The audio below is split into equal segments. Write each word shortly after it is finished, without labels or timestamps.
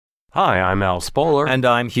Hi, I'm Al Spoler. And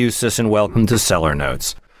I'm Hugh Sisson. Welcome to Cellar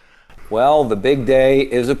Notes. Well, the big day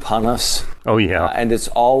is upon us. Oh, yeah. And it's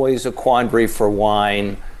always a quandary for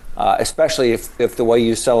wine, especially if the way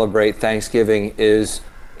you celebrate Thanksgiving is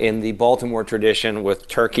in the Baltimore tradition with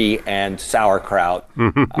turkey and sauerkraut,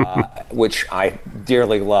 which I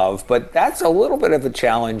dearly love. But that's a little bit of a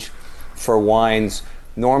challenge for wines.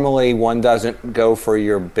 Normally, one doesn't go for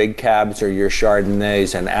your big cabs or your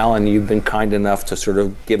Chardonnays. And Alan, you've been kind enough to sort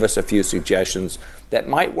of give us a few suggestions that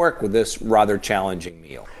might work with this rather challenging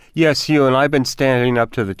meal. Yes, Hugh, and I've been standing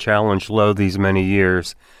up to the challenge low these many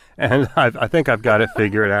years, and I think I've got it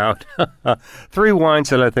figured out. Three wines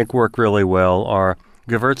that I think work really well are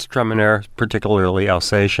Gewürztraminer, particularly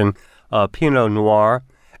Alsatian, Pinot Noir,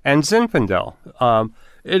 and Zinfandel.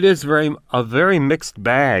 It is a very mixed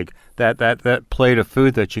bag, that plate of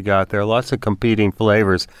food that you got there, lots of competing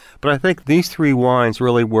flavors. But I think these three wines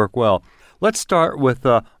really work well. Let's start with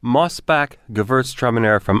Mosbach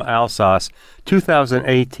Gewürztraminer from Alsace,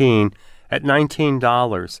 2018 at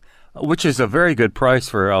 $19, which is a very good price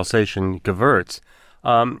for Alsatian Gewürz.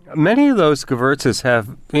 Many of those Gewürzes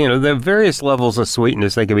have, there are various levels of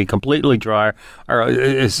sweetness. They can be completely dry or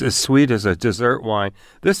as sweet as a dessert wine.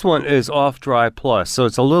 This one is off dry plus, so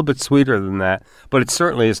it's a little bit sweeter than that, but it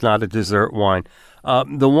certainly is not a dessert wine.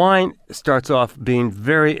 The wine starts off being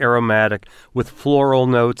very aromatic with floral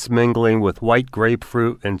notes mingling with white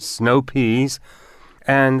grapefruit and snow peas.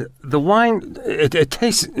 And the wine, it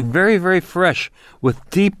tastes very, very fresh with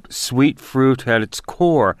deep sweet fruit at its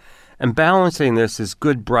core. And balancing this is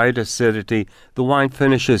good bright acidity. The wine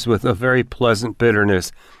finishes with a very pleasant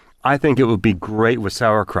bitterness. I think it would be great with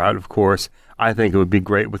sauerkraut, of course. I think it would be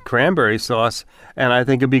great with cranberry sauce, and I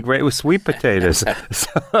think it would be great with sweet potatoes.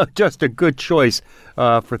 So just a good choice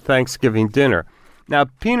for Thanksgiving dinner. Now,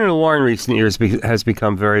 Pinot Noir in recent years has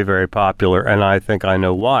become very, very popular, and I think I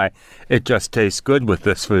know why. It just tastes good with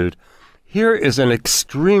this food. Here is an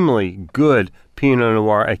extremely good Pinot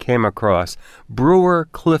Noir I came across. Brewer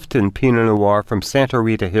Clifton Pinot Noir from Santa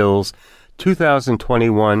Rita Hills,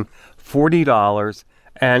 2021, $40.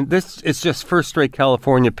 And this is just first-rate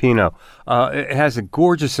California Pinot. It has a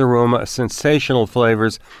gorgeous aroma, sensational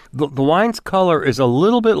flavors. The wine's color is a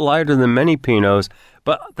little bit lighter than many Pinots,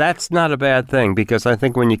 but that's not a bad thing because I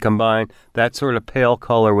think when you combine that sort of pale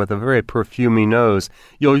color with a very perfumey nose,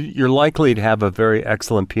 you're likely to have a very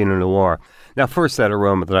excellent Pinot Noir. Now, first, that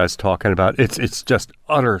aroma that I was talking about, it's just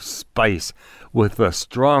utter spice with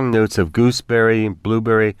strong notes of gooseberry,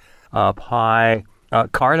 blueberry, pie.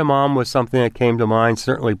 Cardamom was something that came to mind,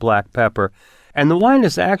 certainly black pepper. And the wine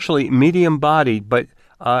is actually medium-bodied, but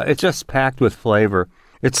it's just packed with flavor.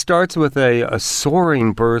 It starts with a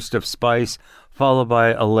soaring burst of spice, followed by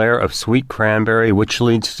a layer of sweet cranberry, which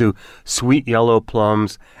leads to sweet yellow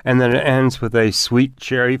plums, and then it ends with a sweet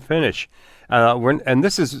cherry finish. And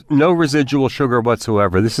this is no residual sugar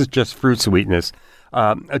whatsoever. This is just fruit sweetness.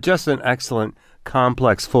 Just an excellent,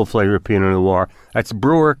 complex, full-flavor Pinot Noir. That's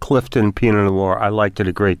Brewer Clifton Pinot Noir. I liked it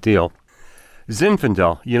a great deal.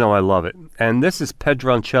 Zinfandel, I love it. And this is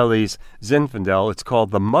Pedroncelli's Zinfandel. It's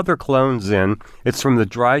called the Mother Clone Zin. It's from the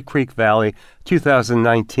Dry Creek Valley,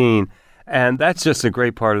 2019. And that's just a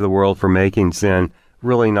great part of the world for making Zin.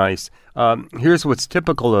 Really nice. Here's what's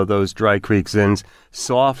typical of those Dry Creek Zins.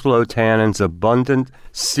 Soft, low tannins, abundant,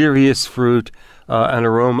 serious fruit, an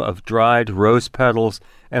aroma of dried rose petals,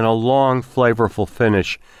 and a long, flavorful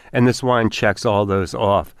finish. And this wine checks all those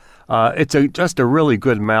off. It's just a really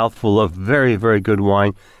good mouthful of very, very good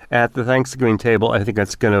wine. At the Thanksgiving table, I think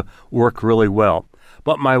that's going to work really well.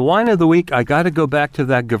 But my wine of the week, I got to go back to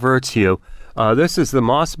that Gewürz, Hugh. This is the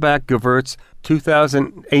Mosbach Gewürz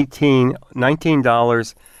 2018,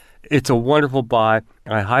 $19. It's a wonderful buy.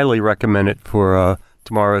 I highly recommend it for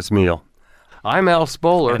tomorrow's meal. I'm Al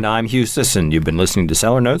Spoler. And I'm Hugh Sisson. You've been listening to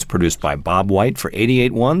Cellar Notes, produced by Bob White for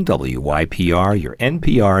 88.1 WYPR, your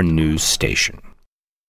NPR news station.